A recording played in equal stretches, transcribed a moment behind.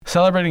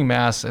celebrating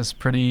Mass is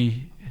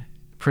pretty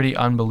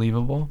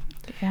unbelievable.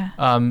 Yeah.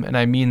 And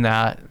I mean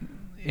that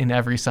in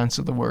every sense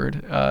of the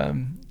word.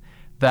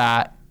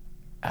 That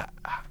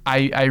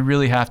I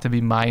really have to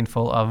be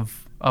mindful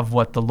of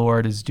what the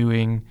Lord is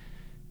doing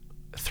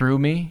through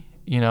me,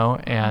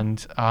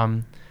 and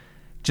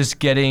just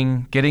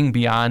getting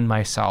beyond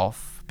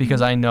myself,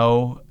 because I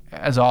know,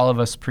 as all of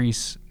us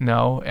priests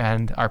know,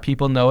 and our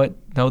people know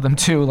them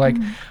too, like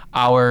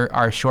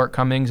our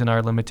shortcomings and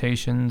our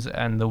limitations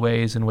and the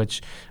ways in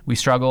which we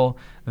struggle,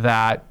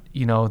 that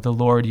the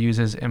Lord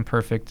uses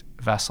imperfect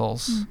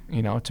vessels,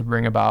 to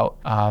bring about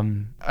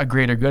a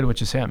greater good,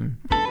 which is Him.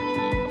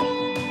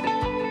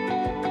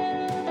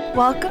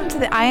 Welcome to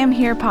the I Am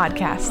Here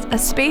podcast, a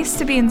space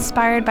to be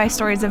inspired by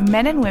stories of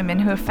men and women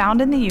who have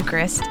found in the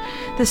Eucharist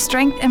the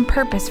strength and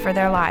purpose for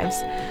their lives.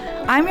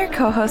 I'm your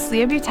co-host,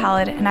 Leah,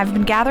 and I've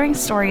been gathering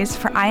stories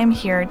for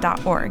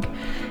IamHere.org.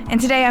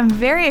 And today I'm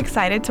very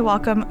excited to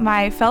welcome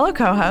my fellow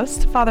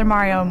co-host, Father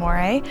Mario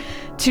Amore,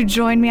 to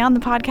join me on the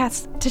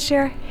podcast to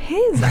share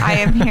his I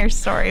Am Here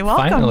story.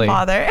 Welcome, Finally.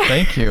 Father.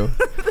 Thank you.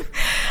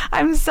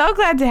 I'm so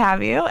glad to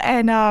have you.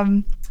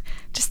 And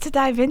just to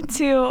dive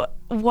into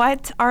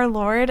what our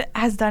Lord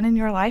has done in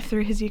your life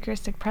through His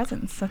Eucharistic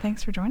presence. So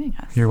thanks for joining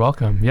us. You're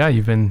welcome. Yeah,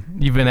 you've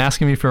been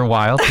asking me for a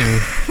while to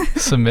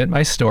submit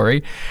my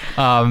story,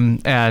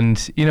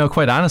 and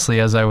quite honestly,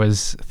 as I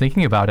was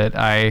thinking about it,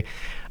 I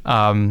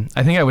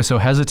think I was so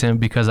hesitant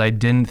because I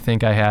didn't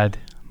think I had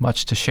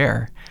much to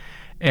share,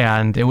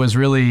 and it was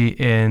really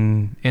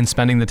in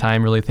spending the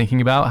time really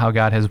thinking about how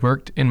God has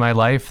worked in my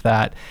life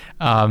that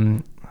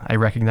I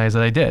recognize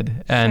that I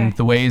did, and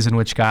the ways in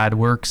which God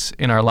works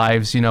in our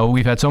lives.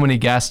 We've had so many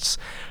guests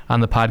on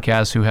the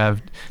podcast who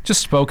have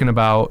just spoken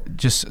about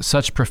just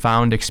such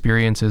profound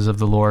experiences of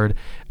the Lord,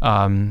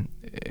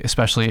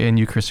 especially in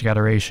Eucharistic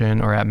adoration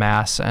or at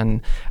Mass.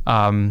 And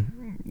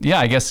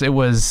I guess it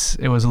was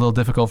a little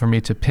difficult for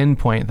me to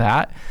pinpoint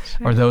that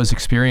or those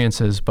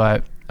experiences,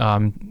 but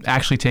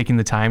actually taking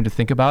the time to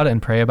think about it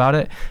and pray about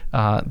it,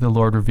 the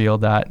Lord revealed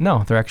that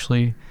no,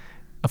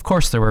 of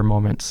course there were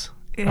moments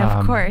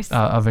of course,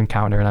 of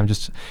encounter, and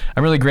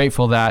I'm really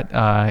grateful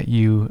that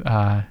you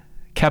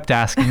kept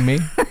asking me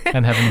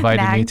and have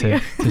invited me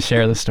to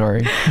share the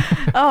story.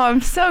 Oh, I'm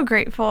so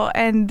grateful,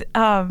 and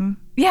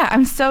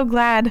I'm so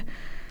glad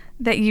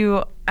that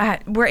you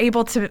were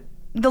able to.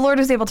 The Lord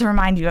was able to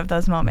remind you of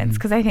those moments,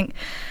 because I think,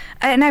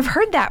 and I've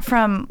heard that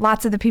from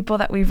lots of the people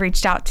that we've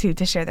reached out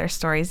to share their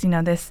stories.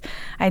 This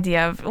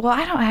idea of, well,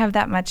 I don't have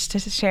that much to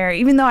share,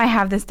 even though I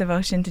have this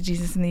devotion to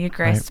Jesus in the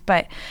Eucharist,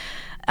 but.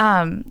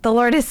 The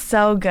Lord is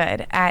so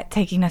good at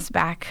taking us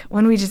back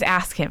when we just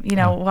ask Him,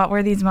 what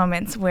were these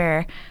moments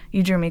where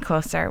you drew me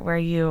closer, where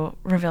you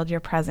revealed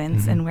your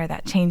presence, and where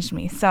that changed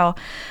me. So,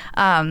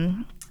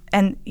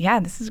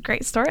 this is a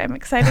great story. I'm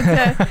excited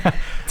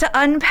to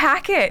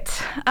unpack it.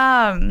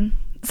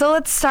 So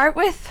let's start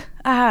with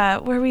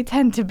where we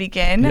tend to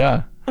begin.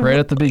 Yeah. Right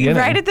at the beginning.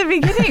 Right at the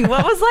beginning.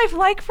 What was life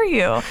like for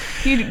you?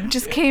 You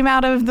just came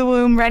out of the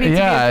womb ready to be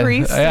a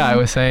priest? Yeah, I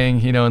was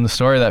saying, in the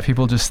story that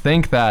people just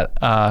think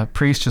that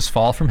priests just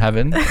fall from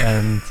heaven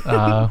and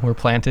we're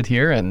planted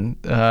here and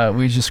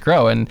we just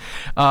grow. And,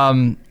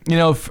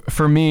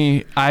 for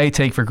me, I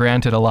take for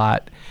granted a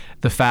lot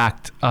the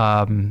fact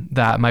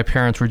that my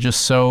parents were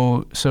just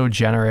so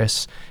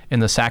generous in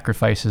the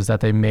sacrifices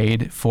that they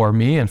made for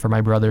me and for my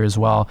brother as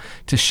well,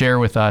 to share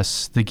with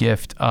us the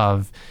gift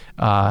of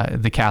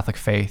the Catholic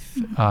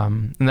faith.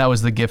 And that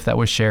was the gift that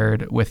was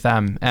shared with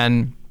them.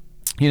 And,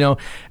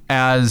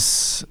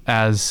 as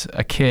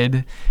a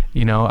kid,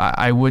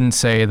 I wouldn't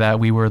say that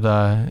we were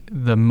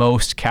the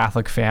most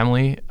Catholic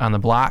family on the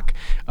block.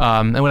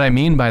 And what I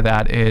mean by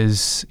that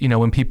is,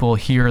 when people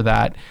hear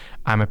that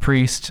I'm a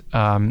priest,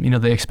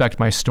 they expect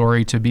my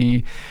story to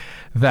be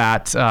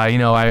that,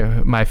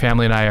 my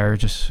family and I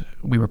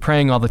we were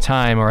praying all the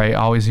time, or I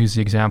always use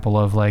the example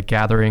of like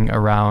gathering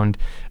around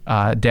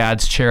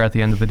Dad's chair at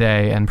the end of the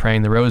day and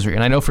praying the rosary.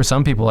 And I know for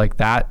some people like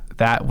that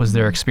was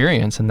their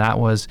experience, and that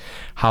was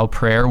how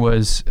prayer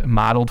was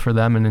modeled for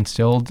them and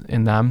instilled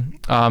in them.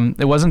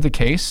 It wasn't the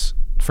case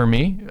for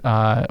me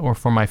or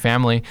for my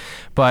family,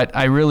 but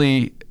I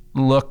really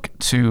look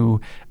to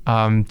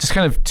just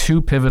kind of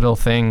two pivotal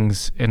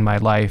things in my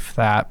life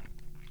that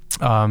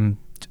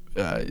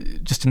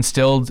just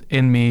instilled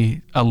in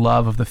me a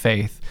love of the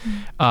faith,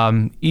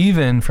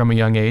 even from a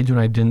young age when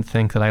I didn't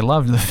think that I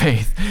loved the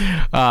faith.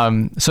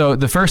 So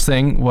the first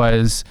thing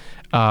was,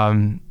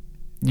 the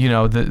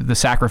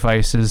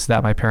sacrifices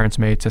that my parents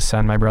made to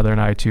send my brother and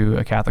I to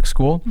a Catholic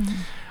school.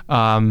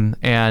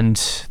 And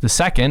the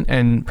second,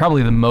 and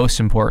probably the most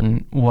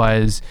important,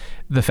 was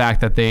the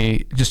fact that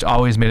they just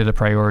always made it a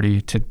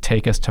priority to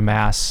take us to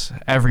Mass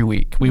every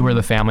week. We were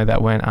the family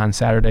that went on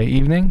Saturday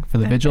evening for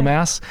the Vigil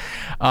Mass.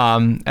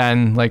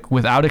 And like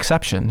without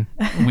exception,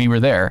 we were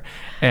there.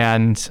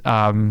 And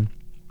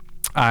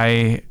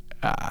I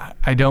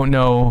don't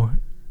know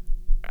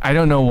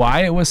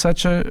why it was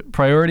such a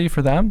priority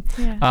for them.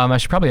 I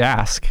should probably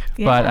ask,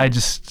 but I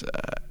just,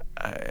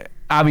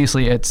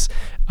 obviously it's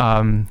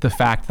the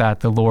fact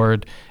that the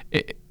Lord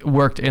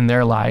worked in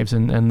their lives,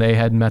 and they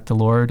had met the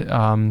Lord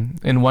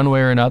in one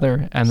way or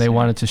another, and they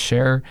wanted to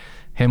share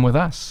him with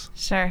us.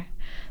 Sure.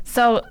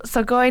 So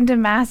going to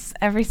Mass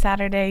every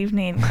Saturday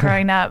evening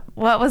growing up,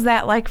 what was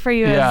that like for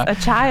you as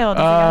a child,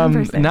 as a young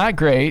person? Not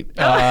great,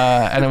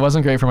 and it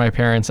wasn't great for my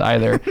parents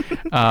either.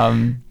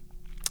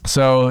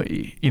 So,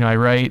 I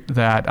write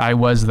that I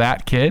was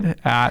that kid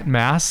at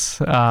Mass,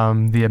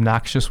 the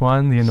obnoxious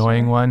one, the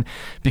annoying one,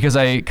 because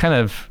I kind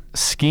of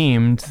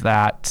schemed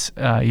that,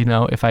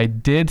 if I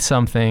did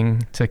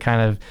something to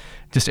kind of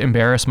just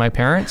embarrass my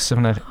parents,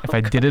 if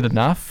I did it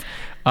enough,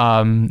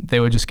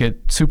 they would just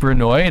get super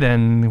annoyed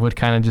and would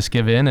kind of just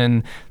give in.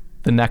 And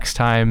the next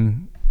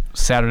time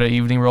Saturday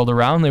evening rolled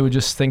around, they would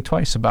just think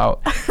twice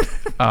about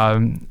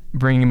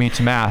bringing me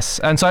to Mass.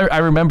 And so I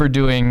remember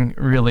doing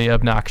really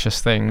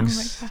obnoxious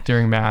things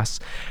during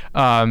Mass.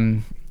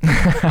 I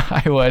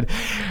would,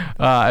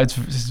 it's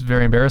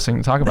very embarrassing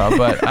to talk about,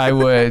 but I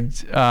would,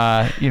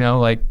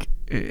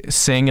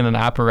 sing in an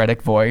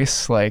operatic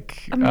voice,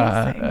 like, just,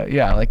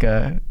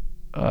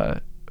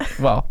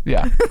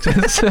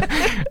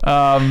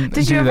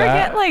 did you ever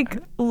get like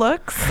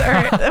looks or?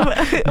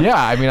 Yeah,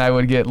 I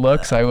would get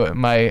looks.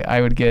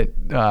 I would get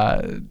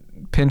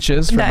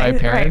pinches from my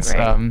parents.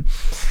 Right.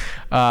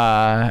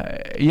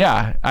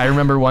 I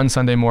remember one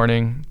Sunday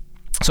morning.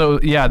 So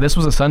this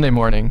was a Sunday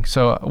morning.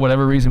 So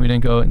whatever reason we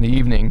didn't go in the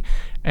evening,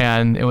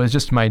 and it was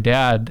just my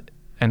dad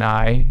and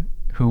I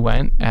who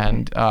went,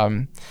 and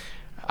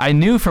I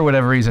knew for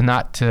whatever reason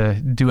not to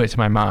do it to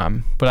my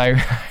mom, but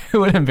I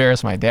would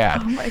embarrass my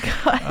dad. Oh my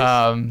gosh.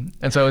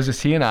 And so it was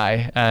just he and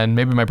I, and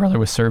maybe my brother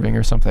was serving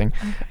or something.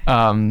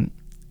 Okay.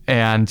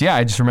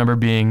 I just remember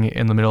being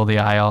in the middle of the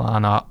aisle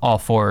on all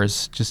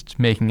fours, just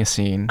making a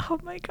scene. Oh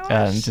my gosh.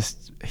 And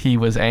just, he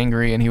was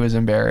angry and he was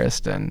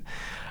embarrassed. And,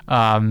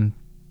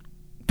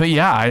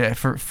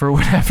 for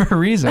whatever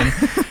reason,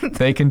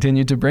 they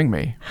continued to bring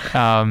me.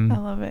 I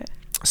love it.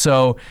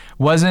 So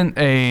wasn't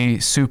a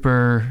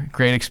super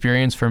great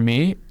experience for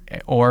me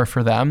or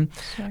for them.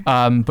 Sure.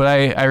 But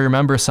I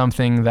remember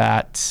something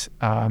that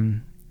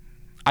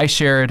I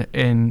shared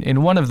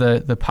in one of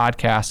the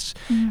podcasts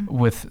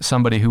with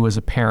somebody who was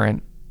a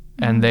parent,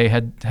 and they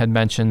had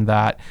mentioned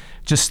that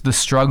just the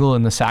struggle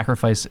and the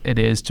sacrifice it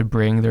is to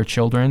bring their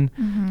children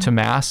to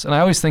Mass. And I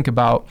always think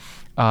about,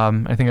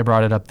 I think I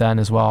brought it up then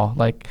as well,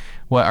 like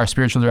what our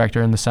spiritual director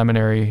in the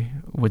seminary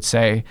would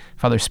say,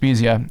 Father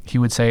Spezia. He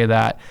would say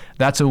that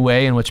that's a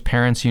way in which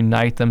parents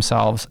unite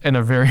themselves in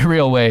a very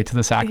real way to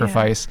the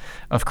sacrifice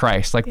of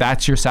Christ. Like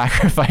that's your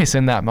sacrifice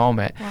in that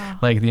moment,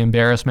 like the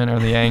embarrassment or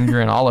the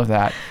anger and all of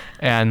that.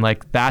 And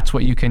like, that's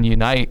what you can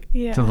unite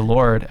to the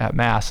Lord at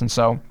Mass. And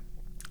so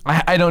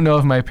I don't know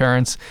if my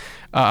parents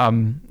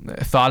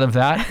thought of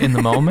that in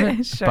the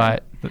moment,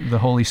 but the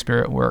Holy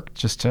Spirit worked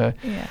just to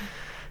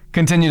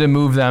continue to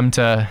move them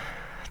to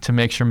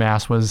make sure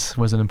Mass was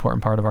an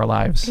important part of our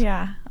lives.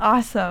 Yeah.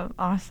 Awesome.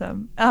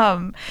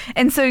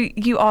 And so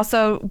you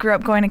also grew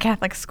up going to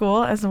Catholic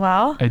school as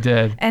well? I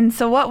did. And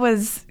so what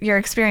was your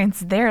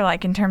experience there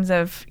like in terms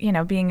of,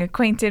 being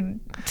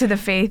acquainted to the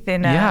faith?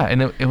 And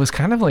it was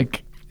kind of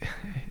like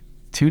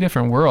two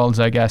different worlds,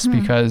 I guess,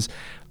 because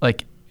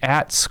like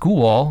at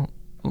school,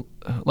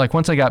 like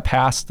once I got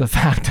past the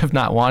fact of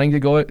not wanting to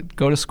go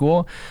to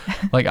school,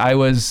 like I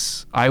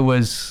was I don't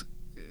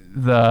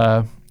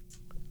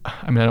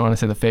want to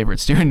say the favorite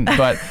student,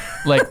 but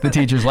like the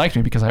teachers liked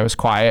me because I was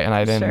quiet and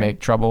I didn't make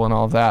trouble and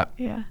all of that.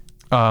 Yeah.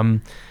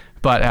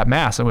 But at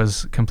Mass, it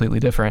was completely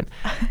different.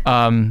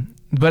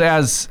 But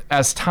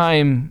as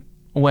time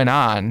went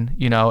on,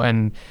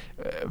 and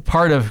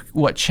part of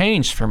what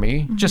changed for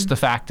me, just the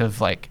fact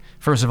of like,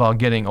 first of all,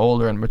 getting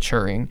older and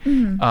maturing,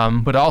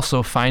 but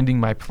also finding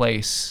my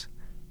place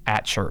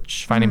at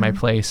church, finding my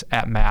place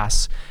at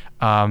Mass.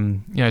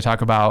 I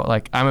talk about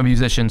like I'm a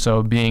musician,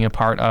 so being a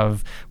part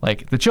of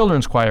like the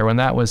children's choir when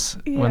that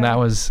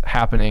was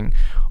happening,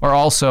 or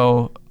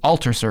also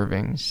altar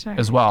serving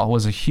as well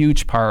was a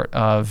huge part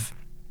of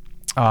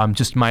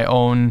just my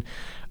own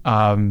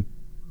coming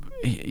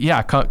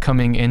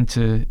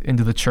into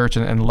the church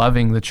and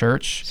loving the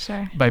church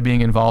by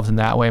being involved in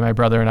that way. My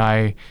brother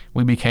and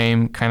we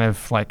became kind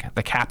of like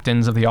the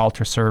captains of the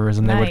altar servers,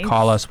 and they would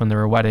call us when there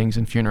were weddings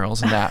and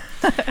funerals and that.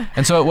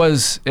 And so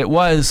it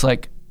was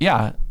like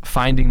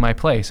finding my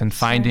place and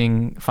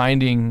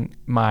finding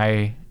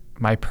my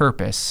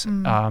purpose.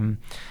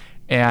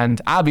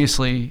 And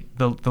obviously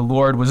the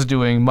Lord was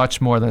doing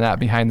much more than that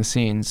behind the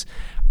scenes.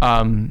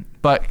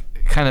 But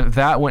kind of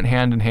that went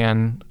hand in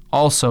hand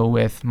also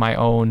with my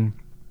own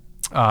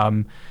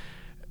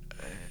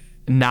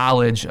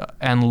knowledge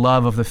and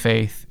love of the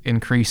faith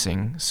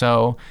increasing.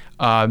 So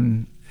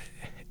in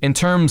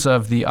terms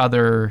of the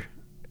other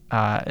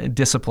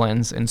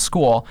disciplines in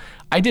school,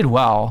 I did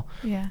well,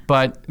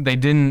 but they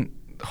didn't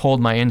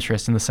hold my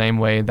interest in the same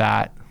way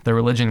that the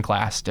religion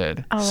class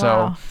did.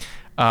 So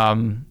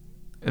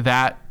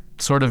that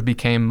sort of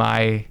became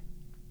my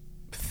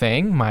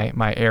thing,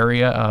 my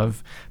area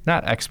of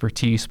not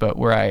expertise, but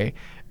where I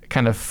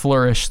kind of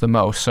flourished the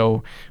most.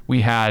 So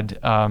we had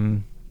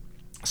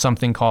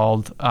something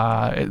called,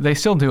 they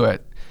still do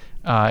it,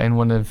 in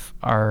one of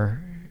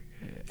our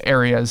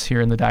areas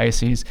here in the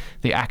diocese,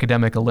 the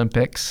academic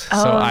Olympics. So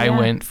I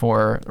went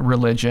for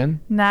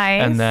religion.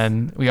 Nice. And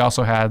then we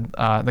also had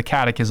the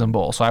Catechism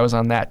Bowl. So I was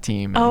on that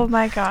team. Oh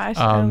my gosh,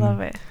 I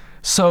love it.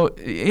 So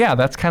yeah,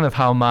 that's kind of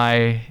how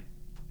my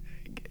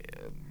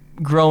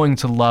growing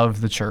to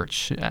love the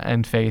church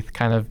and faith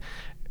kind of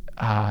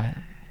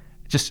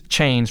just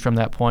changed from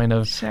that point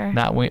of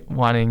not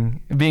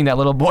wanting, being that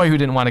little boy who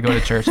didn't want to go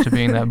to church to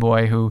being that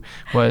boy who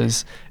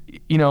was,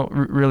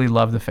 really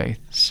loved the faith.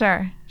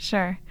 Sure.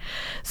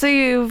 So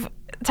you've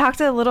talked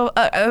a little,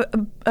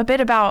 a bit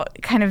about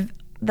kind of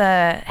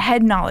the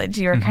head knowledge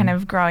you were kind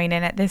of growing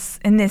in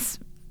in this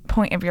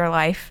point of your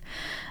life.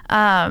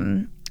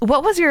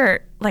 What was your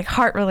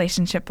heart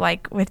relationship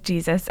like with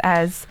Jesus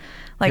as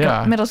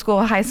a middle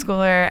school, high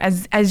schooler,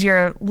 as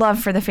your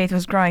love for the faith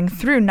was growing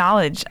through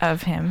knowledge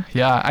of him?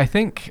 Yeah, I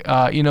think,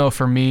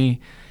 for me,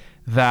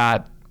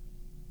 that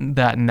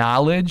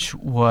knowledge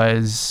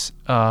was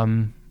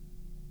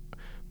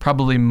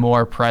probably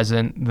more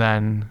present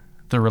than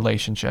the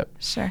relationship.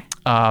 Sure.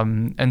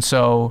 And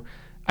so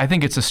I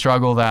think it's a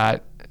struggle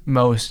that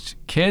most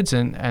kids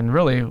and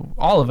really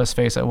all of us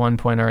face at one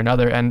point or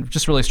another, and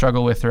just really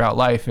struggle with throughout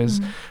life,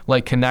 is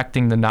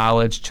connecting the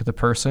knowledge to the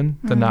person,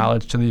 the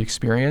knowledge to the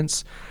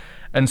experience.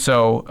 And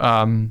so,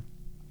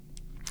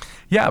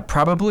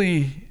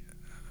 probably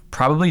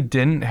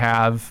didn't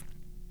have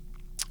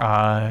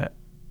a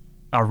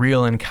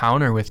real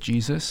encounter with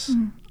Jesus,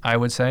 I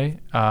would say.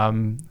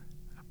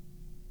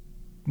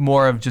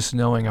 More of just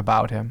knowing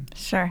about him.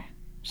 Sure.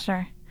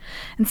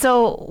 And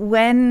so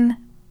when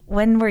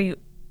were you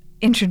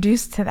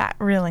introduced to that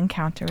real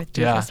encounter with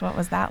Jesus? What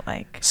was that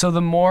like? So the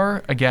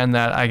more, again,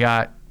 that I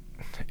got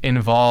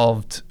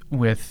involved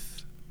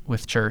with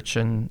church,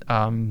 and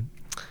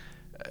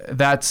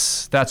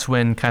that's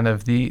when kind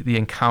of the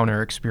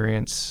encounter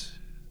experience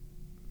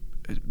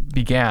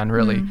began,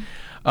 really.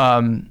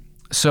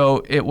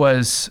 So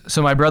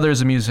my brother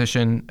is a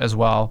musician as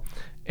well,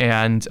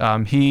 and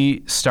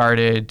he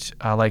started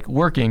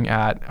working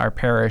at our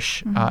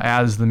parish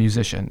as the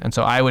musician. And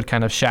so I would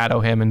kind of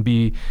shadow him and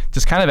be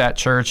just kind of at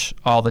church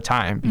all the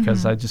time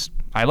because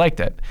I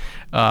liked it.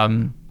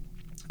 And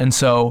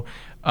so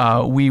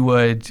we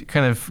would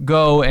kind of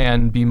go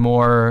and be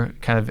more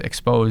kind of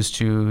exposed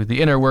to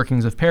the inner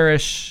workings of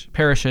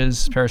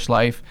parishes, parish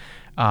life,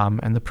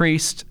 and the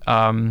priest.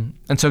 And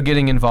so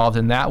getting involved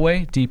in that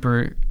way,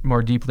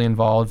 more deeply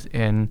involved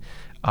in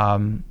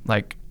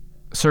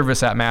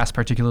service at Mass,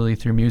 particularly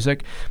through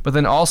music, but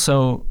then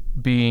also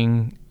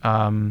being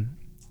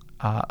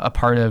a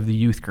part of the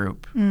youth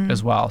group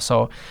as well.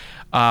 So,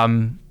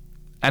 and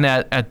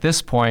at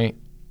this point,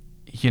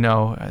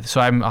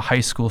 so I'm a high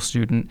school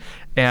student,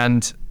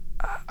 and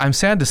I'm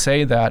sad to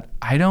say that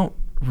I don't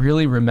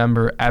really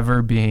remember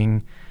ever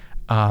being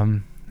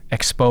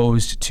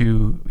exposed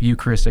to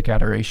Eucharistic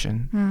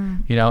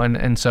adoration,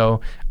 and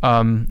so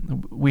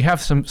we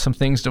have some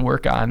things to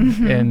work on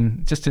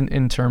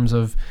in terms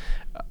of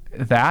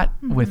that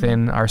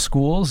within our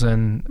schools,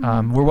 and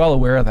we're well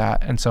aware of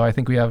that. And so I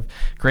think we have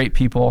great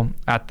people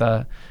at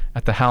the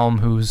helm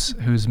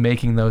who's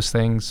making those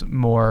things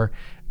more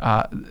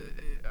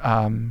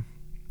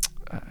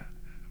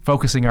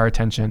focusing our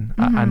attention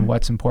on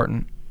what's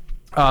important.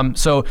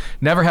 So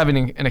never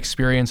having an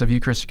experience of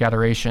Eucharistic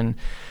adoration,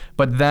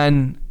 but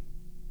then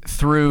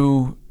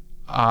through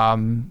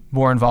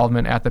more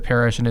involvement at the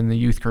parish and in the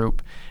youth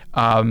group,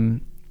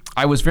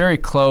 I was very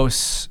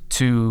close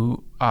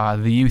to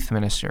the youth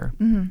minister,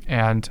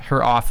 and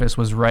her office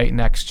was right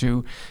next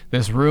to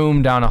this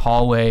room down a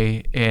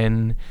hallway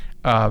in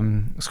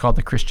it's called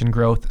the Christian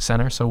Growth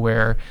Center, so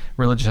where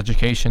religious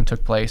education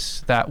took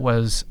place. That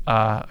was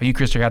a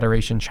Eucharistic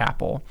adoration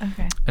chapel.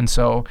 Okay. And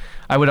so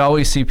I would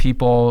always see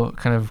people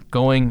kind of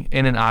going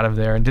in and out of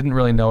there and didn't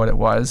really know what it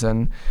was.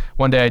 And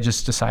one day I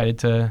just decided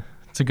to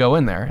go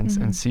in there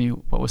and see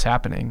what was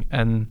happening.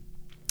 And,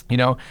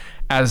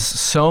 as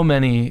so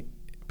many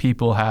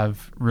people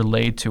have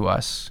relayed to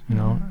us,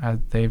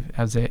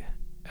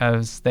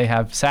 as they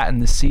have sat in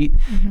the seat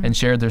and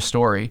shared their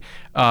story,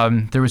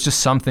 there was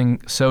just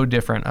something so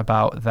different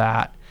about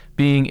that,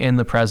 being in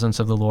the presence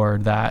of the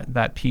Lord,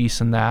 that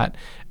peace and that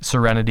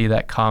serenity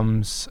that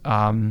comes,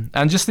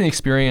 and just the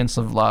experience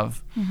of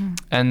love.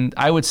 And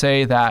I would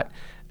say that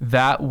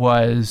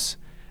was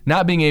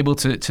not being able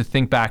to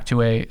think back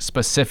to a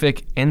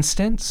specific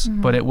instance,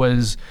 but it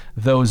was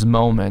those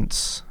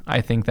moments, I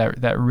think,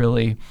 that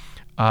really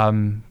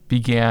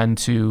began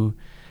to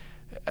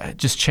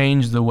just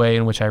change the way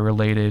in which I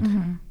related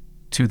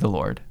to the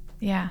Lord.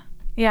 Yeah.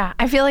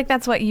 I feel like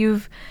that's what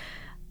you've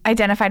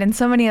identified in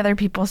so many other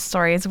people's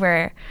stories,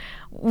 where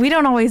we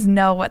don't always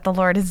know what the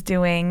Lord is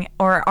doing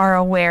or are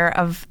aware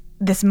of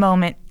this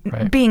moment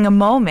being a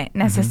moment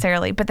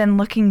necessarily. But then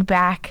looking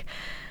back,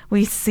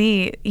 we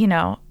see,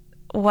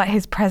 what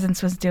his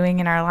presence was doing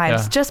in our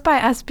lives just by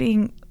us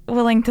being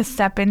willing to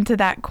step into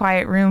that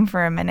quiet room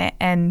for a minute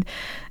and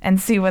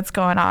see what's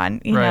going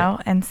on, you know,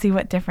 and see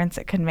what difference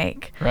it could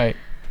make. Right.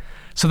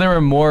 So there were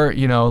more,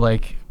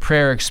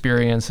 prayer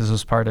experiences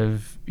as part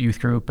of youth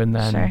group, and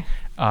then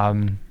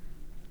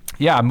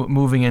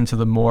moving into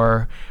the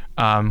more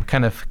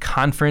kind of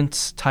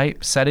conference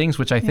type settings,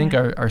 which I think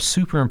are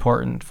super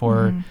important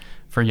for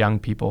young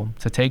people,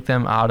 to take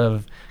them out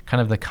of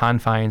kind of the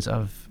confines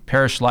of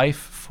parish life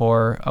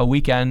for a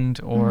weekend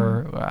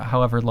or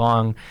however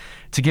long,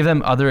 to give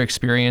them other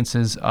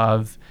experiences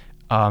of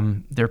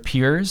their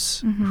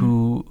peers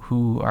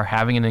who are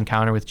having an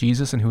encounter with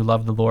Jesus and who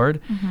love the Lord,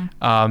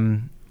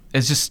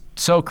 is just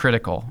so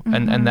critical.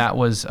 And that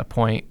was a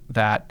point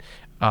that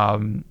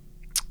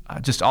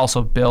just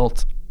also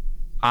built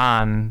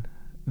on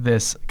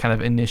this kind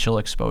of initial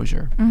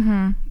exposure.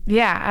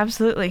 Yeah,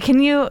 absolutely.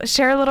 Can you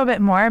share a little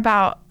bit more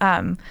about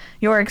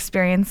your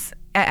experience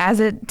as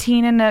a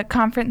teen in a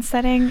conference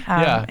setting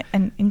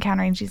and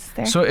encountering Jesus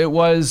there? So it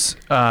was,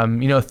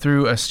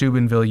 through a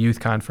Steubenville Youth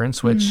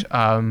Conference, which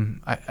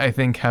I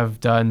think have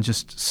done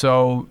just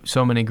so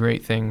many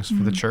great things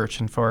for the church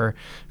and for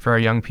our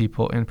young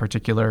people in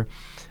particular.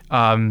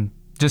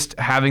 Just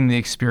having the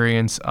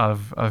experience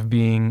of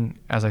being,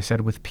 as I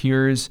said, with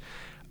peers,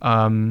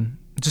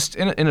 just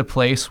in a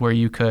place where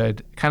you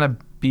could kind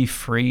of be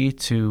free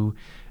to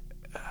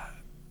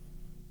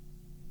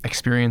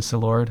experience the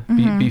Lord,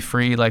 be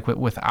free, like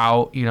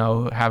without,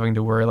 having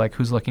to worry like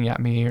who's looking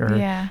at me or,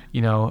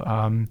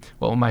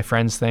 what will my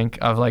friends think,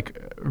 of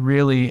like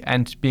really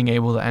being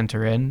able to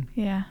enter in.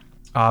 Yeah.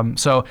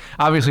 So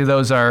obviously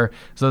those are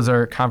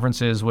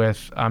conferences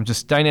with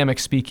just dynamic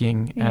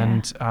speaking,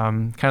 and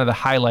kind of the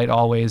highlight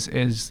always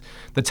is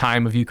the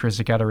time of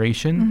Eucharistic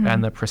adoration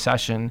and the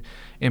procession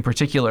in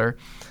particular.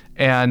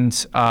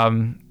 And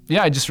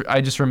I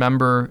just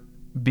remember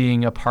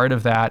being a part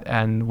of that,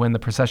 and when the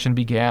procession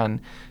began,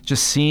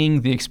 just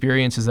seeing the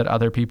experiences that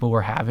other people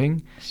were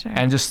having,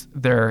 and just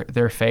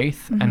their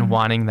faith and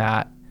wanting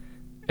that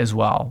as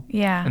well.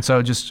 Yeah. And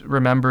so just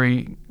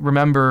remembering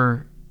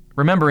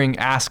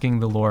asking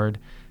the Lord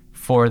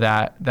for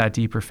that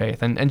deeper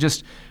faith, and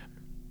just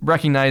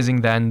recognizing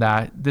then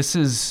that this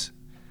is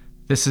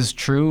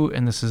true,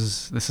 and this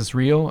is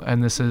real,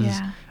 and this is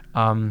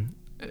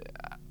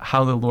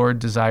how the Lord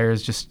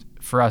desires just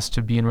for us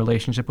to be in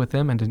relationship with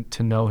him and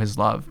to know his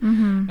love.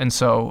 And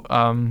so,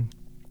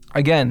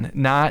 again,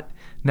 not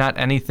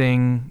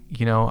anything,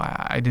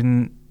 I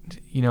didn't,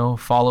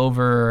 fall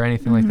over or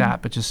anything like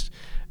that, but just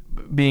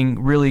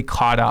being really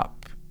caught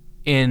up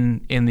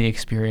in the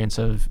experience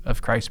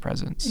of Christ's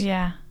presence.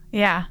 Yeah.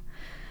 Yeah.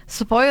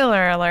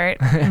 Spoiler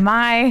alert.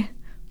 My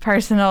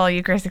personal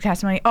Eucharistic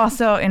testimony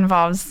also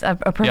involves a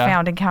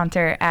profound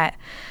encounter at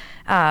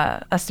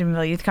a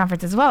Steubenville Youth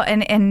Conference as well.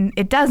 And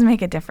it does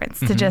make a difference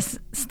to just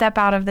step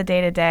out of the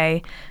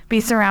day-to-day,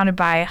 be surrounded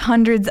by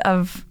hundreds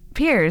of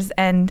peers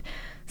and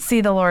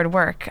see the Lord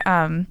work.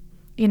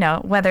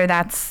 Whether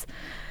that's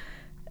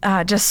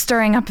just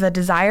stirring up the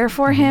desire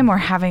for him or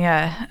having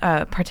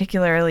a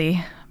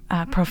particularly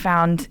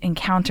profound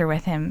encounter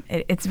with him.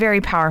 It's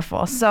very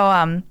powerful.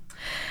 So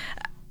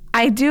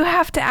I do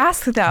have to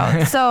ask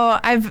though. So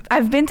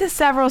I've been to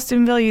several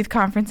Steubenville Youth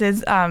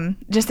Conferences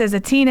just as a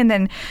teen, and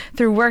then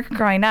through work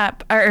growing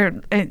up,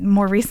 or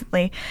more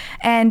recently,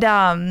 and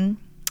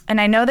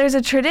I know there's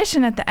a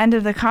tradition at the end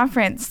of the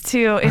conference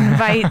to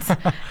invite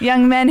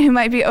young men who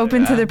might be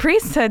open to the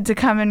priesthood to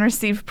come and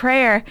receive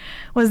prayer.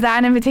 Was that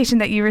an invitation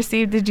that you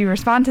received? Did you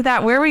respond to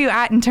that? Where were you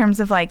at in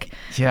terms of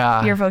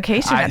your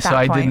vocation at that point? So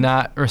I did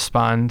not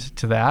respond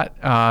to that.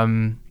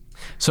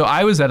 So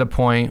I was at a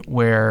point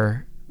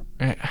where,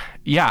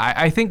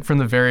 I think from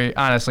the very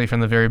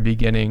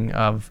beginning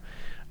of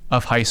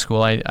high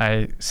school,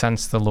 I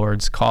sensed the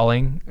Lord's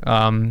calling,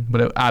 but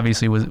it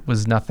obviously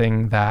was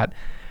nothing that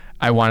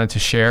I wanted to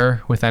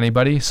share with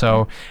anybody.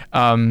 So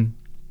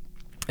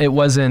it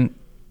wasn't.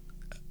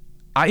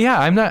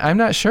 I'm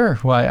not sure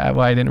why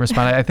I didn't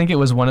respond. I think it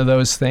was one of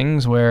those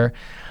things where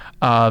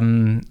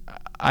I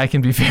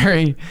can be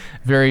very,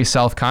 very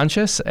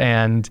self-conscious,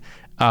 and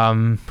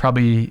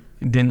probably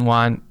didn't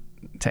want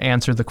to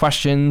answer the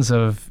questions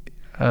of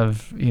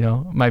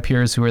my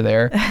peers who were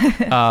there.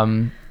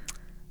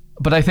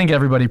 But I think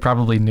everybody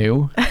probably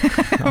knew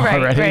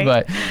already, right.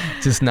 But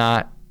just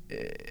not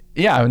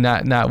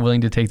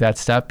willing to take that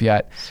step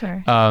yet.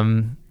 Sure.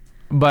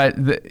 But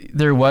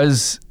there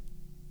was,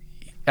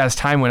 as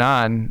time went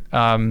on,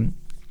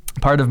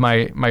 part of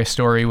my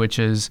story, which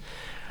is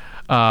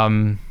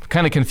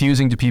kind of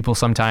confusing to people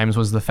sometimes,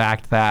 was the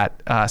fact that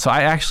so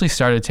I actually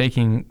started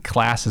taking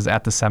classes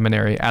at the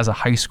seminary as a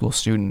high school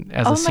student,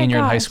 as a senior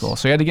in high school.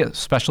 So I had to get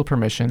special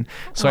permission.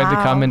 So I had to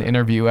come and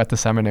interview at the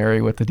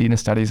seminary with the dean of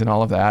studies and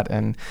all of that.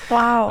 And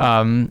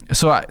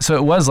so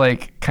it was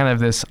like kind of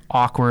this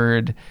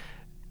awkward.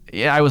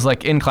 Yeah, I was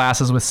like in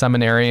classes with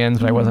seminarians,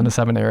 but I wasn't a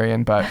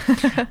seminarian. But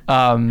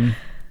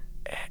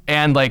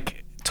and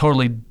like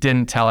totally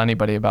didn't tell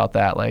anybody about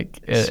that,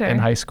 in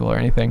high school or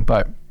anything.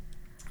 But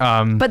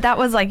that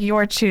was like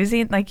your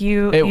choosing, like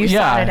you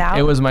sought it out?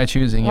 It was my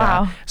choosing.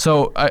 Wow. Yeah.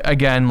 So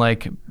again,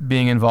 like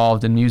being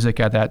involved in music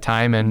at that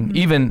time, and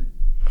even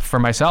for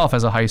myself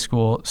as a high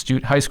school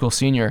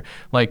senior,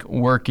 like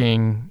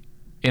working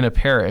in a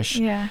parish.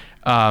 Yeah.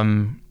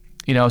 So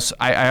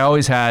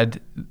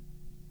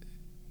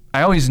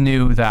I always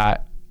knew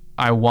that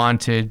I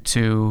wanted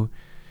to,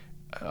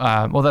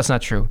 well, that's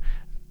not true.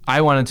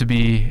 I wanted to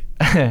be,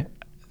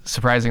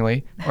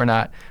 surprisingly or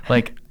not,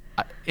 like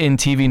in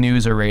TV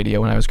news or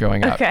radio when I was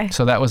growing up. Okay.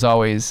 So that was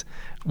always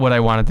what I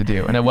wanted to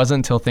do. And it wasn't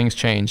until things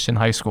changed in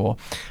high school.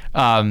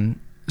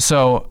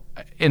 So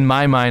in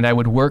my mind, I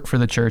would work for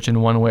the church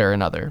in one way or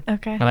another.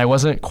 Okay. And I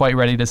wasn't quite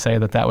ready to say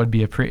that would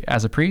be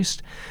as a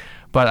priest,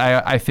 but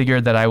I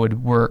figured that I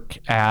would work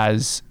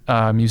as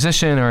a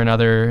musician or in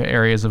other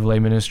areas of lay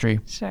ministry.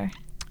 Sure.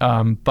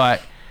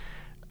 But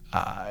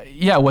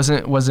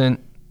wasn't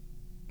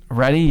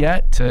ready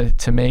yet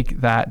to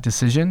make that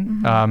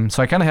decision.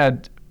 So I kind of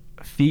had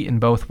feet in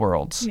both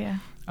worlds. Yeah.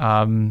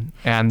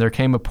 And there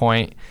came a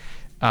point,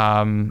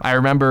 I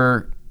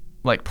remember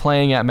like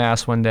playing at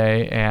Mass one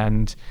day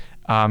and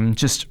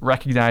just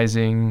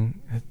recognizing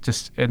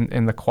just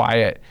in the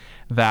quiet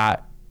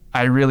that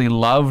I really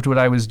loved what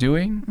I was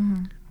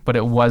doing, but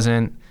it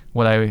wasn't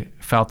what I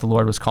felt the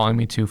Lord was calling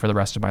me to for the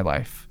rest of my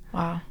life.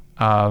 Wow.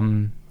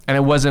 And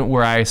it wasn't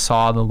where I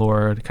saw the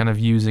Lord kind of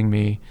using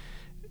me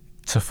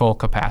to full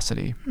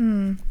capacity.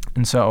 And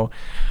so,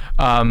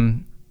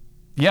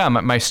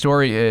 my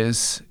story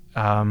is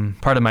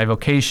part of my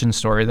vocation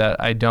story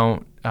that I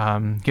don't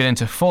get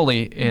into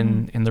fully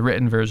in the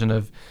written version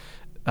of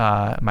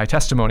my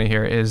testimony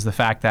here is the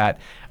fact that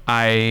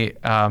I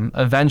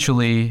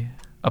eventually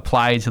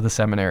applied to the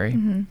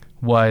seminary,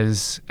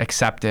 was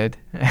accepted,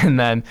 and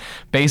then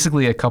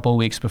basically a couple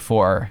weeks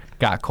before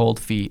got cold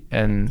feet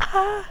and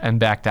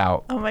backed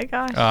out. Oh my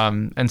gosh.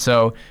 And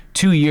so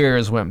 2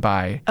 years went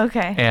by.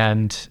 Okay.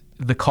 And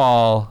the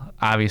call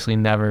obviously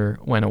never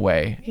went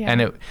away. Yeah.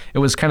 And it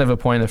was kind of a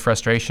point of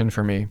frustration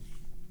for me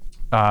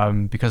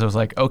because I was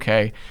like,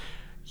 okay,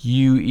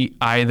 you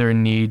either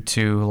need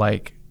to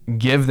like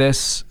give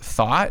this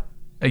thought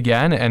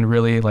again and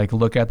really like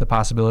look at the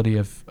possibility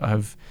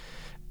of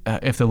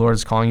if the Lord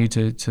is calling you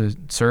to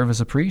serve as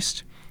a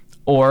priest,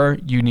 or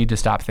you need to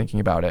stop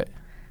thinking about it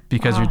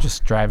because you're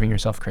just driving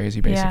yourself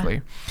crazy, basically.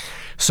 Yeah.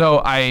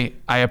 So I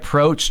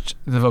approached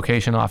the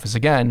vocation office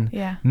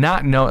again,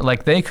 not knowing,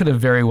 like they could have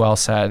very well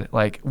said,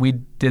 like, we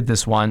did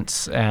this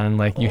once and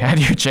like you had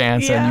your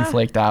chance and you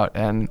flaked out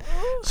and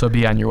so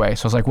be on your way.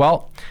 So I was like,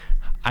 well,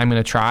 I'm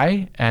going to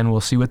try and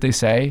we'll see what they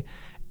say.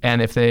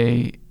 And if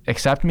they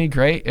accept me,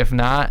 great. If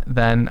not,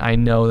 then I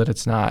know that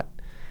it's not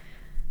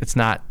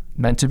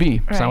meant to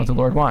be. It's not what the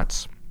Lord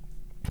wants.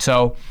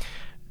 So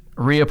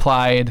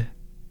reapplied,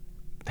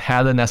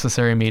 had the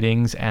necessary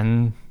meetings,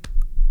 and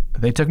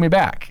they took me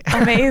back.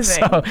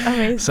 Amazing.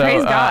 Amazing. So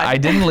Praise God. I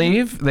didn't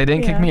leave. They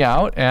didn't kick me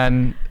out.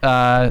 And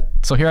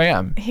so here I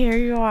am. Here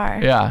you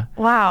are. Yeah.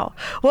 Wow.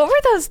 What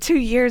were those 2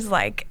 years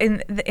like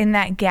in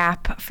that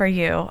gap for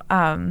you?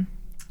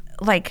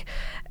 Like,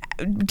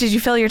 did you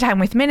fill your time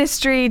with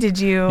ministry? Did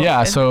you?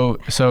 Yeah. So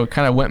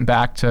kind of went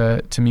back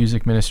to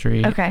music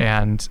ministry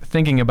and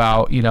thinking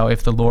about,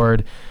 if the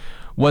Lord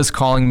was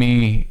calling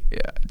me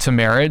to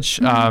marriage.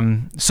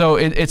 So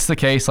it's the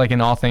case, like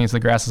in all things, the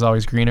grass is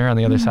always greener on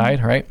the other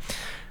side, right?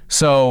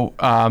 So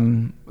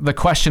the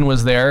question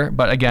was there,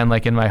 but again,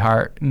 like in my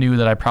heart, knew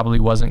that I probably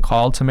wasn't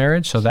called to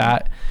marriage. So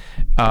that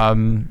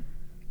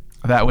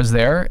was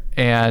there.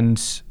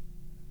 And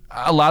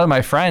a lot of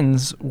my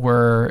friends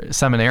were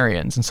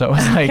seminarians. And so it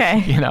was like,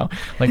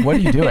 like, what are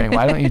you doing?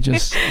 Why don't you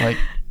just like,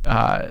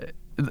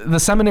 the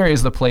seminary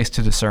is the place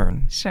to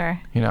discern.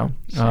 Sure.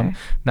 Sure.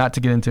 Not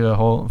to get into a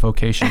whole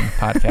vocation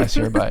podcast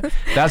here, but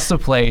that's the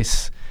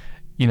place,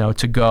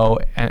 to go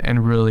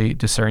and really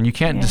discern. You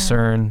can't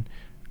discern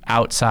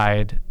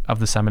outside of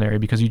the seminary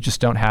because you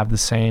just don't have the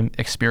same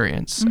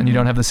experience and you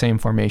don't have the same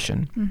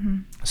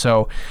formation.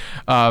 So,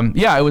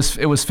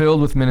 it was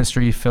filled with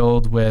ministry,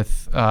 filled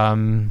with,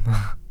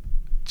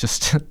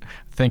 just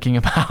thinking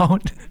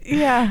about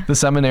the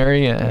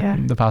seminary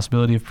and the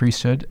possibility of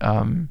priesthood.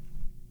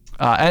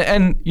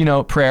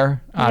 And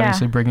prayer,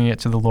 obviously bringing it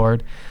to the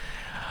Lord.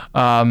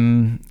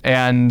 And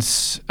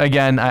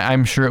again,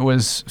 I'm sure it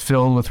was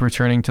filled with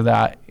returning to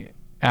that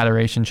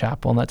adoration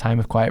chapel and that time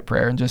of quiet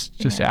prayer and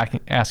just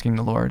asking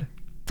the Lord.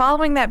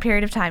 Following that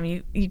period of time,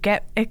 you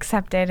get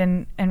accepted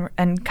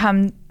and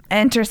come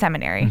enter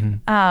seminary.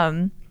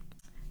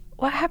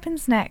 What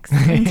happens next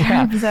in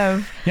terms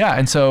of? Yeah,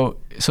 and so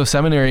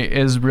seminary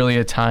is really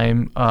a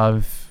time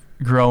of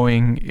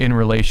growing in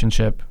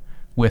relationship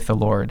with the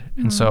Lord.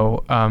 And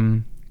so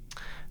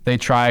they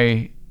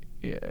try,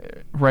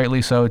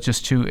 rightly so,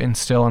 just to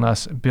instill in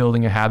us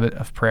building a habit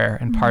of prayer.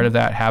 And part of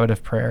that habit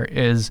of prayer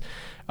is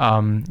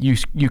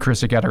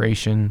Eucharistic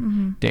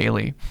adoration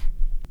daily.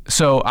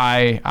 So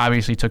I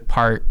obviously took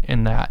part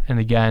in that. And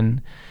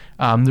again,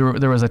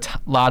 there was a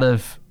lot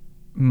of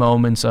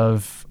moments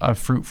of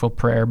fruitful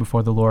prayer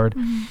before the Lord.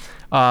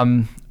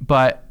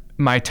 But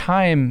my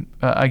time,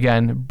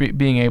 again,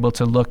 being able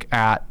to look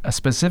at a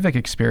specific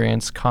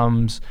experience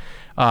comes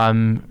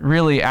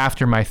really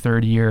after my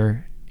third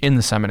year in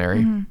the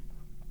seminary.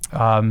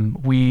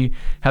 We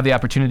have the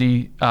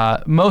opportunity,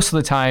 most of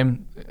the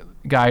time,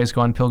 guys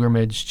go on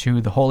pilgrimage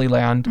to the Holy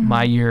Land.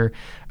 My year,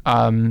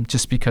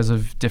 just because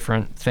of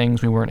different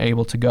things, we weren't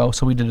able to go.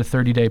 So we did a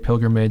 30-day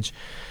pilgrimage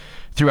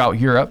throughout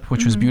Europe,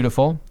 which was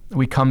beautiful.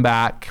 We come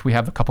back, we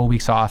have a couple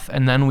weeks off,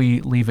 and then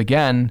we leave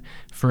again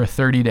for a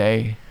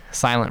 30-day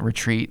silent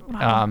retreat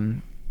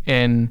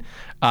in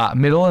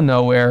middle of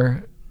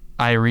nowhere,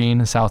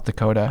 Irene, South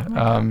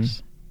Dakota.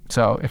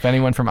 So if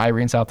anyone from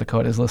Irene, South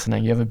Dakota is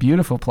listening, you have a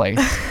beautiful place,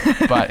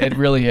 but it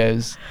really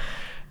is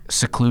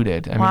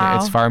secluded. I mean,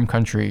 it's farm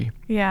country.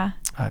 Yeah.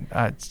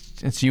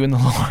 It's you and the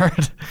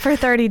Lord. For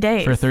 30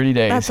 days. For 30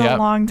 days. That's a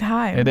long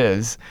time. It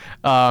is.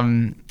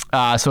 So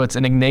it's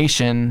an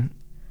Ignatian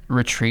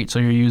retreat. So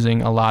you're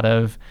using a lot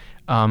of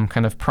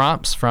kind of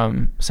prompts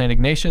from St.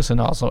 Ignatius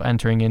and also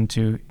entering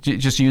into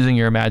just using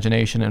your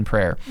imagination and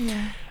prayer.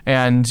 Yeah.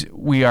 And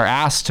we are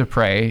asked to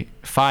pray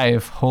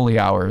 5 holy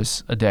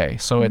hours a day.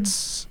 So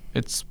it's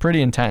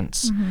pretty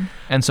intense.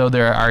 And so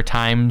there are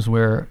times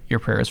where your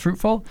prayer is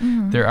fruitful.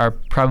 There are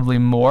probably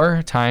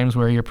more times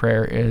where your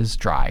prayer is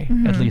dry.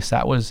 At least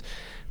that was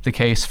the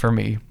case for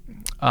me.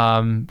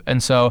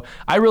 And so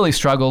I really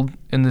struggled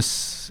in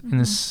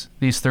these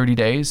 30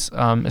 days,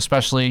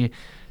 especially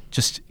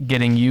just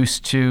getting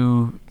used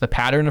to the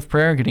pattern of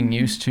prayer, getting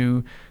used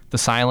to the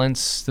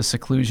silence, the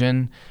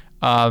seclusion,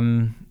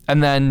 and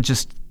then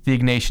just the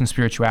Ignatian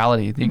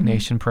spirituality, the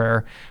Ignatian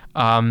prayer.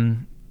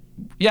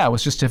 It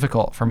was just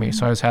difficult for me.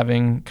 So I was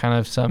having kind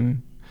of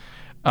some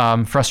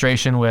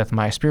frustration with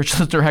my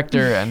spiritual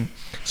director. And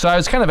so I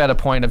was kind of at a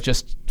point of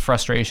just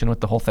frustration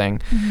with the whole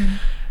thing.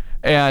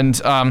 And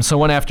so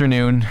one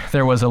afternoon,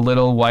 there was a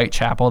little white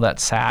chapel that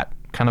sat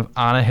kind of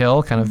on a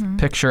hill, kind of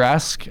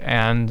picturesque.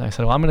 And I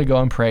said, well, I'm going to go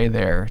and pray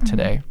there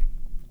today.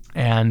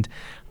 And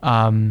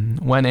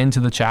went into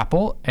the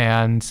chapel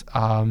and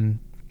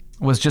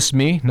was just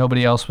me.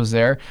 Nobody else was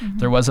there.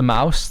 There was a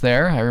mouse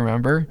there, I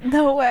remember.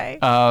 No way.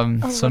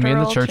 So me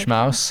and the church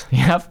mouse.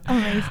 Yep.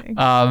 Amazing.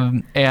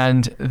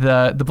 And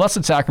the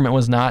Blessed Sacrament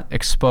was not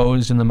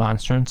exposed in the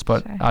monstrance,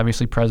 but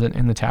obviously present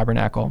in the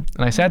tabernacle.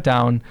 And I sat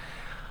down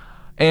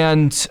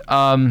and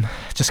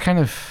just kind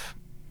of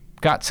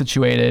got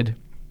situated,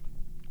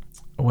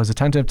 was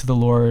attentive to the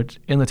Lord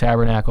in the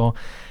tabernacle.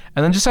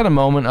 And then just had a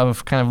moment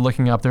of kind of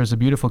looking up. There's a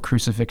beautiful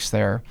crucifix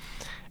there.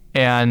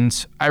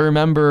 And I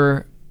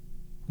remember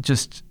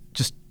just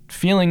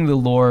feeling the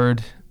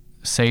Lord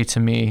say to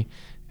me,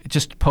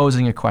 just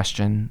posing a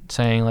question,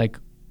 saying like,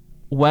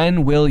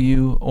 when will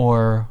you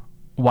or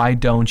why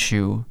don't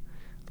you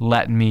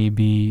let me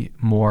be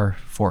more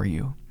for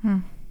you?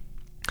 I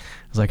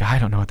was like, I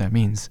don't know what that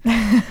means.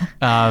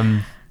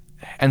 And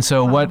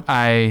so what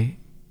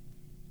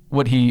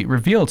he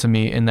revealed to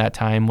me in that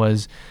time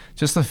was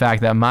just the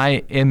fact that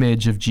my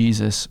image of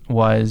Jesus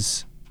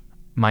was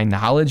my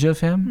knowledge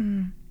of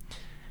him.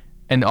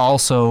 And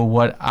also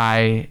what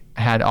I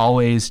had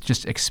always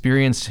just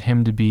experienced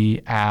him to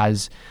be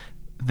as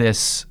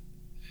this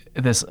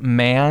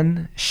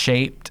man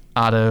shaped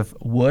out of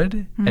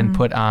wood and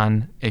put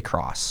on a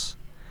cross.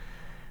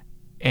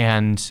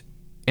 And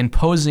in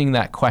posing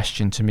that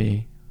question to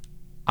me,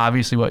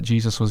 obviously what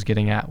Jesus was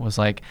getting at was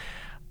like,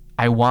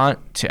 I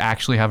want to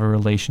actually have a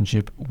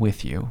relationship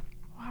with you.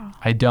 Wow.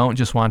 I don't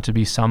just want to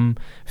be some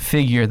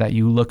figure that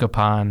you look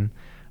upon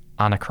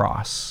on a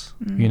cross,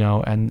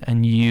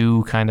 and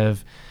you kind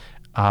of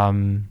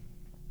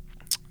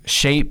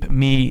shape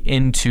me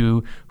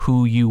into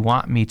who you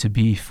want me to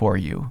be for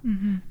you,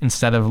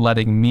 instead of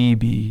letting me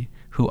be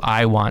who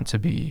I want to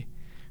be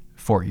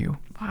for you.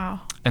 Wow.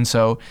 And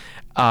so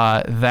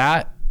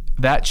that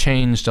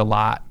changed a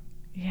lot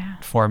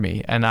for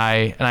me. And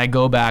I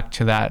go back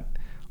to that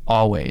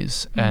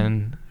always.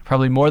 And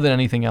probably more than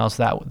anything else,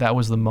 that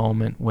was the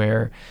moment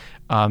where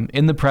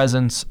in the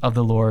presence of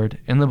the Lord,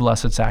 in the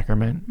Blessed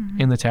Sacrament,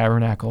 in the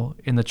tabernacle,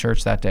 in the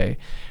church that day,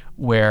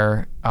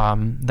 where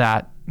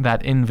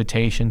that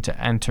invitation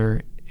to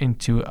enter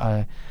into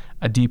a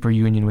deeper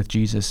union with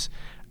Jesus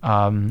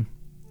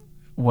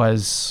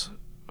was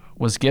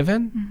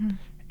given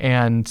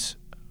and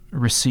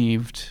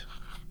received,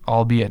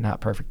 albeit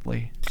not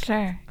perfectly.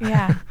 Sure.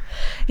 Yeah.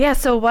 Yeah.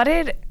 So how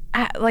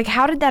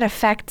did that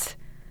affect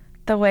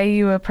the way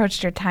you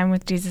approached your time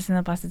with Jesus in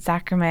the Blessed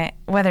Sacrament,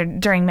 whether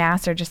during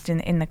Mass or just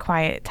in the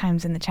quiet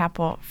times in the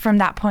chapel from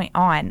that point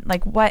on?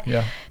 Like what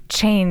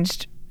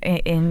changed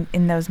in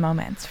those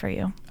moments for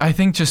you? I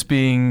think just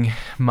being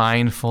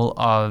mindful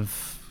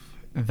of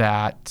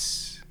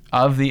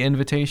the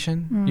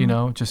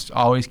invitation, just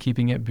always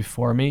keeping it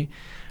before me.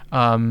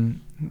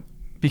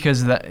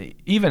 Because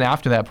even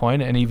after that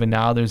point, and even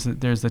now, there's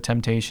the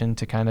temptation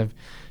to kind of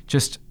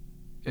just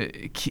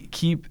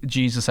keep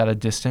Jesus at a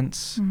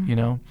distance,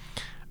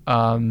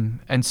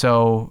 and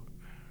so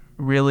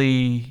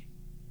really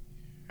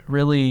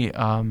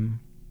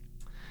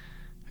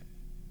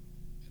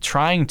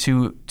trying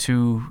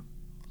to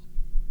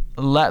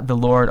let the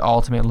Lord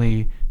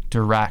ultimately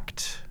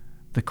direct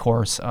the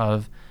course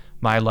of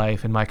my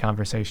life and my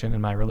conversation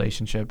and my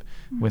relationship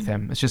with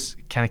him. It's just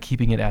kind of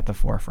keeping it at the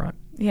forefront.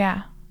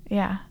 Yeah.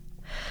 Yeah.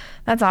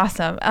 That's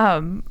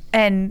awesome.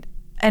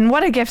 And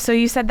what a gift. So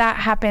you said that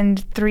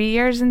happened 3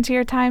 years into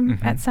your time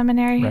at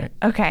seminary? Right.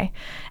 Okay.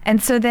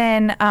 And so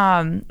then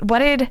what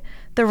did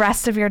the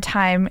rest of your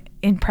time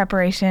in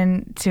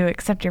preparation to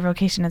accept your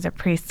vocation as a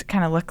priest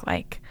kind of look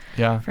like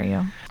for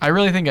you? I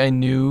really think I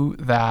knew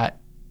that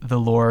the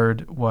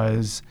Lord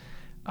was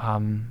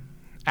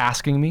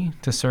asking me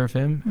to serve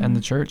him and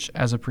the church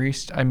as a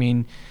priest. I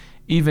mean,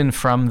 even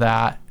from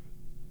that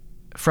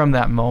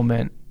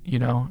moment,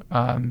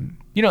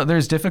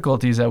 there's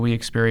difficulties that we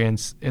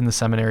experience in the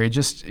seminary,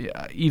 just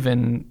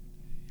even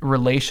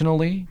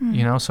relationally,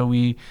 so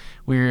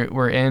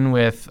we're in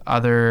with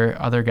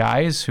other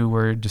guys who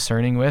we're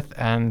discerning with.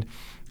 And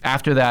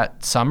after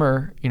that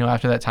summer,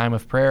 after that time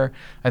of prayer,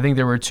 I think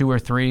there were 2 or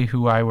 3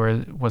 who I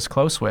was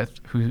close with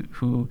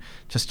who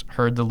just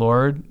heard the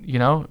Lord,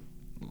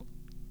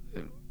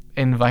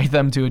 invite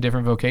them to a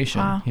different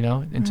vocation,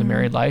 into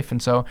married life.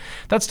 And so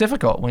that's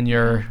difficult when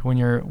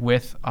you're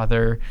with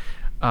other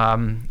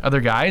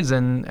guys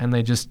and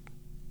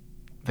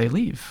they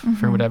leave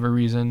for whatever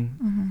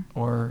reason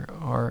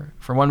or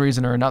for one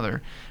reason or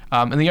another.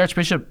 And the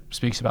Archbishop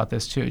speaks about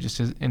this too, just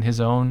in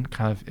his own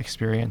kind of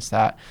experience,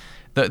 that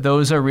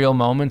those are real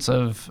moments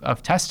of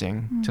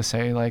testing to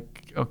say,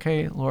 like,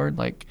 okay, Lord,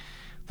 like,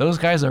 those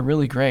guys are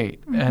really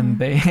great,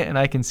 and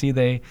I can see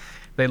they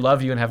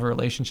love you and have a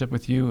relationship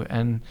with you,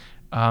 and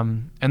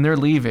they're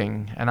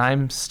leaving, and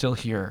I'm still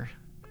here.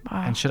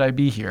 Wow. And should I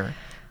be here?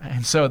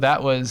 And so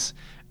that was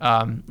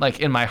like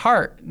in my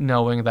heart,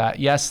 knowing that,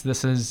 yes,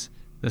 this is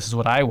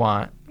what I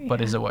want,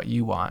 but is it what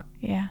you want?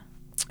 Yeah.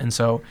 And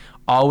so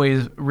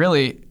always,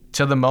 really,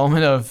 to the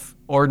moment of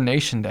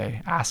ordination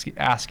day,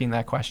 asking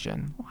that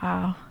question.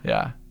 Wow.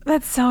 Yeah.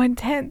 That's so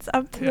intense.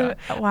 Up to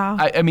wow.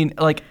 I mean,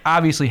 like,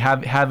 obviously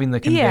having the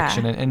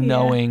conviction and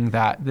knowing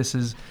that this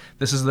is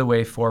the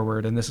way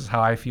forward, and this is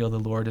how I feel the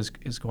Lord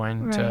is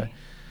going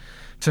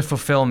to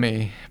fulfill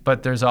me.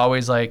 But there's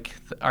always, like,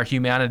 our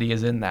humanity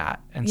is in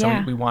that, and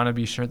so we want to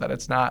be sure that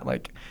it's not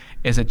like,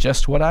 is it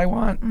just what I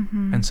want?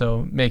 And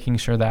so making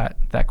sure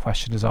that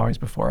question is always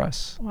before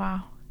us.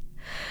 Wow.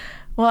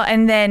 Well,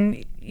 and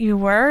then you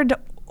were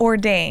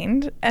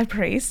ordained a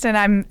priest,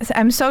 and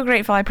I'm so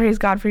grateful. I praise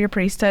God for your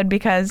priesthood,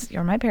 because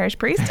you're my parish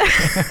priest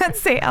at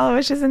St.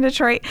 Aloysius in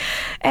Detroit.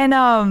 And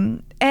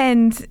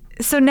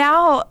so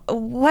now,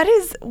 what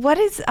is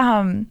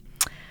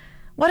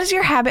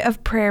your habit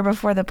of prayer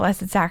before the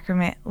Blessed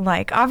Sacrament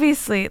like?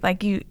 Obviously,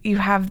 like, you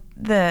have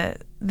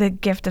the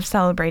gift of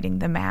celebrating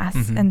the Mass,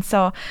 and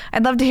so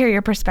I'd love to hear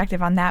your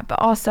perspective on that. But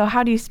also,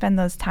 how do you spend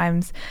those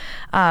times,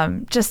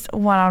 just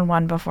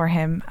one-on-one before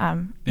Him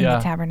in the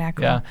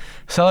tabernacle? Yeah,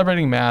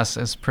 celebrating Mass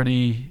is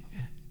pretty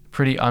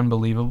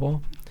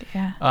unbelievable.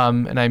 Yeah,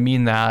 and I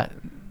mean that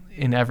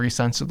in every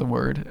sense of the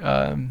word.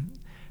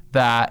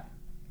 That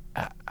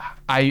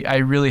I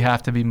really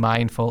have to be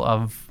mindful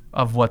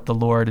of what the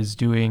Lord is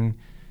doing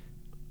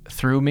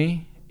through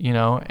me,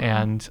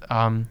 and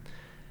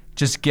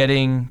just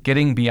getting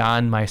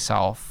beyond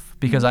myself,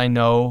 because I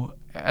know,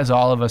 as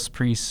all of us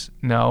priests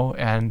know,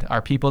 and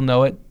our people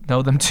know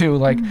them too,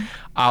 like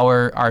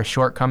our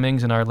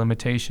shortcomings and our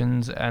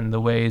limitations and the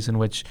ways in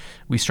which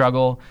we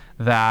struggle,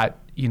 that,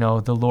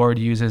 the Lord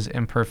uses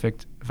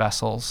imperfect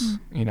vessels,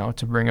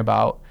 to bring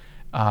about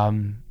a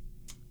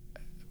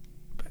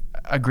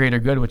greater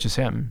good, which is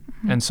Him.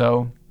 And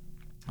so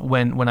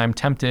when I'm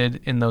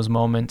tempted in those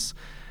moments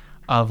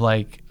of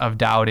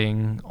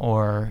doubting,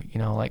 or,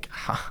 like,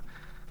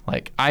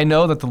 I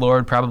know that the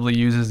Lord probably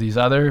uses these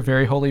other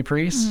very holy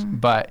priests,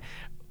 but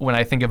when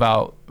I think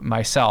about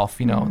myself,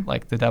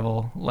 like, the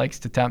devil likes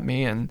to tempt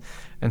me and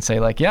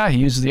say, like, yeah, he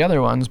uses the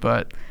other ones,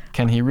 but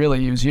can he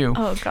really use you?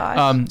 Oh,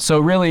 gosh. So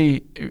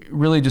really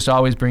just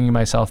always bringing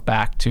myself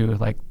back to,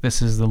 like,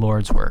 this is the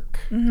Lord's work.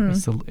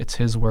 It's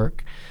His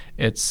work.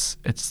 It's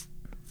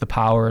the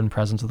power and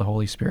presence of the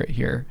Holy Spirit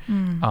here.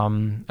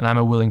 And I'm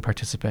a willing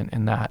participant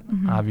in that,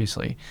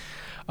 obviously.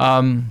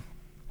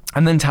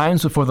 And then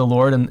times before the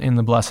Lord in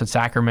the Blessed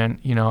Sacrament,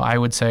 I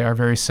would say are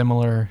very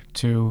similar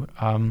to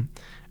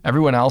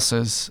everyone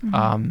else's.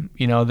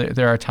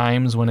 There are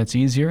times when it's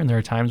easier, and there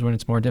are times when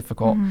it's more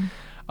difficult.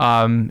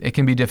 It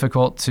can be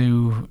difficult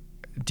to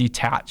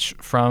detach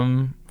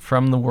from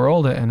the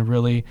world and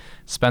really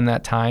spend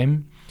that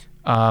time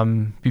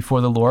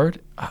before the Lord.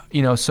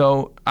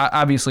 So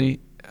obviously,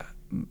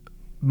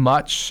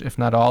 much, if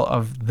not all,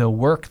 of the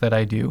work that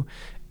I do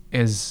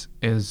is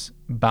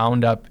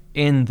bound up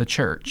in the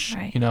church,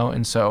 right.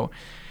 And so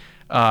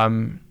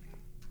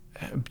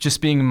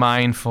just being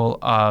mindful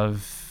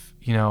of,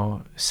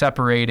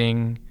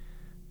 separating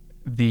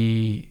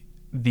the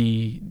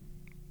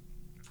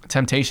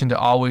temptation to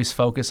always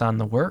focus on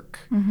the work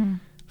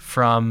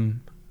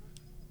from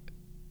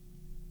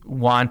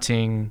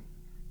wanting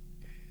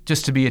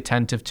just to be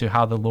attentive to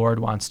how the Lord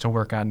wants to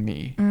work on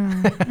me,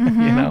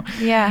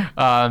 Yeah.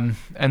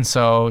 And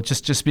so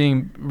just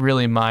being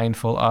really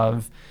mindful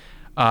of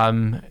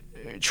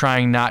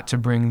trying not to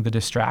bring the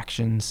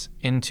distractions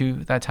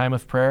into that time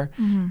of prayer,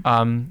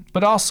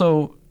 but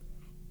also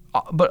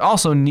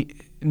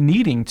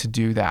needing to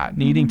do that,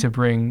 needing to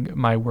bring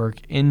my work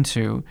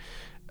into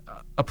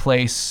a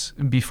place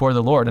before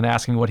the Lord and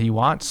asking what he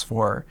wants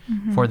for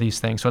these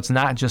things. So it's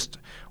not just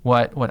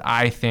what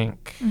I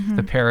think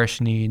the parish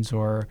needs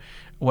or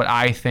what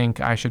I think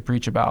I should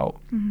preach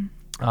about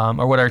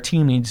or what our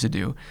team needs to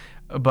do,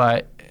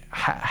 but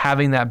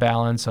having that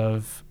balance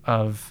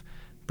of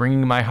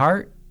bringing my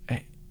heart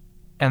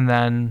and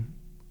then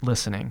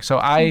listening. So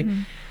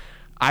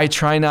I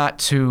try not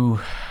to,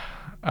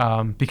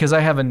 because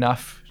I have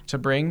enough to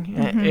bring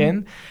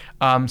in.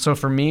 So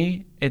for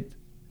me,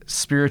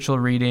 spiritual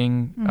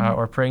reading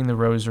or praying the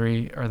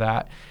rosary or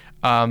that,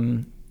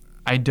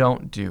 I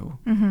don't do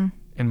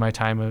in my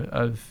time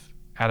of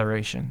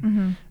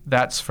adoration.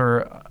 That's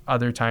for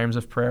other times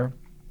of prayer.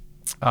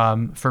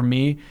 For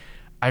me,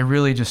 I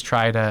really just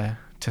try to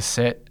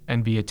sit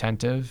and be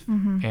attentive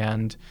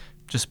and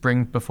just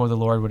bring before the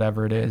Lord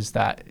whatever it is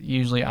that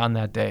usually on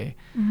that day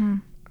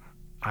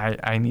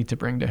I need to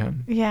bring to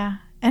him. Yeah.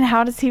 And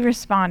how does he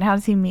respond? How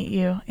does he meet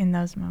you in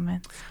those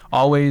moments?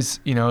 Always,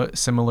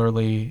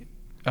 similarly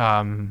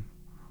to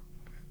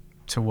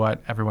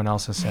what everyone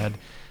else has said,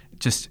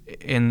 just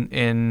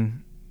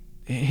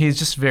he's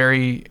just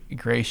very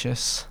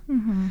gracious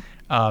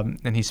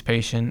and he's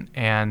patient,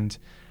 and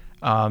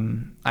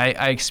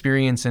I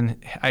experience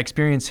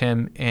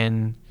him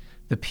in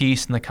the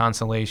peace and the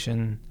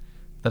consolation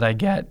that I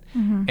get.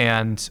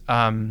 And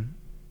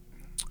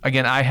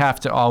again, I have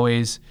to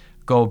always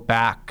go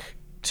back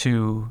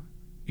to,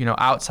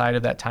 outside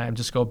of that time,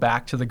 just go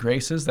back to the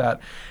graces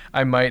that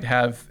I might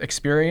have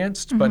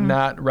experienced, but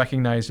not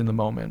recognized in the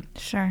moment.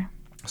 Sure.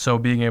 So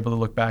being able to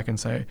look back and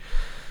say,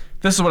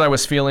 this is what I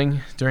was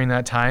feeling during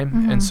that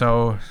time. And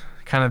so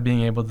kind of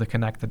being able to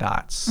connect the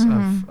dots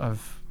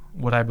of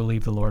what I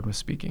believe the Lord was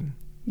speaking.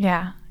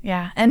 Yeah.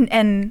 Yeah.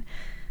 And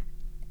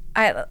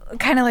I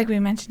kind of like we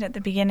mentioned at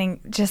the beginning,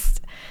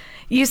 just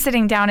you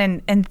sitting down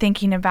and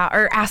thinking about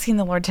or asking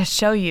the Lord to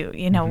show you,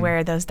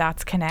 where those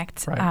dots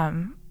connect. Right.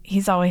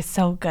 He's always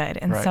so good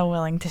and so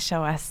willing to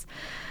show us,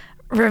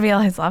 reveal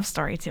his love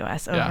story to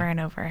us over and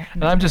over.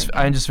 And I'm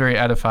just very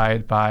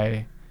edified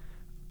by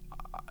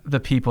the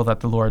people that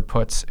the Lord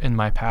puts in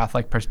my path,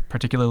 like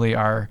particularly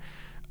our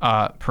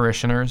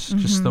parishioners,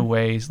 just the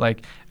ways,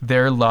 like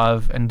their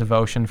love and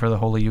devotion for the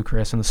Holy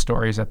Eucharist and the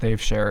stories that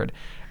they've shared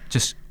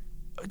just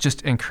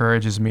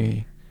encourages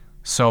me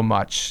so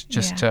much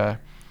to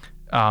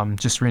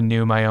just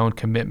renew my own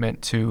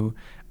commitment to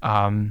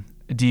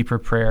deeper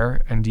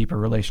prayer and deeper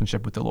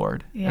relationship with the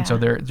Lord. Yeah. And so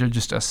they're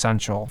just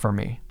essential for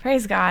me.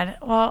 Praise God.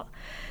 Well,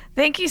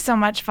 thank you so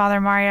much, Father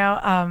Mario.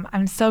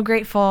 I'm so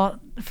grateful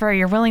for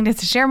your willingness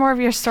to share more of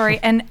your story.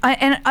 And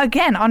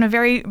again, on a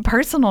very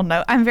personal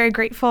note, I'm very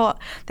grateful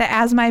that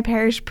as my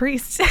parish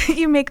priest,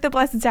 you make the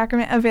Blessed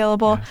Sacrament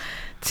available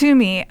to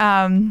me.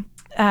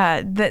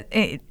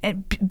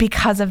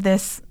 Because of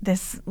this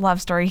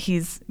love story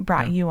he's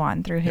brought you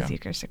on through his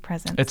Eucharistic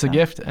presence. It's a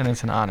gift and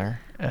it's an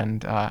honor,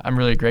 and I'm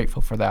really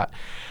grateful for that.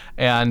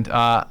 And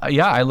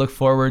I look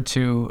forward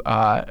to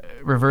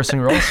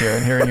reversing roles here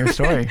and hearing your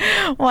story.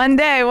 One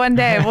day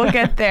we'll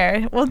get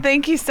there. Well,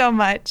 thank you so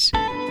much.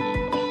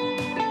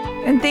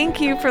 And thank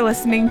you for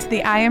listening to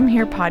the I Am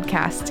Here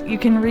podcast. You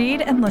can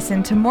read and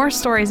listen to more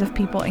stories of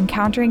people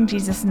encountering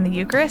Jesus in the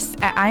Eucharist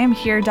at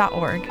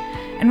iamhere.org.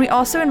 And we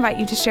also invite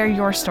you to share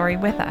your story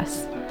with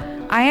us.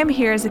 I Am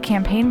Here is a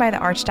campaign by the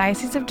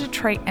Archdiocese of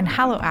Detroit and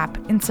Hallow app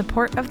in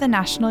support of the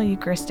National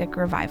Eucharistic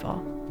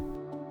Revival.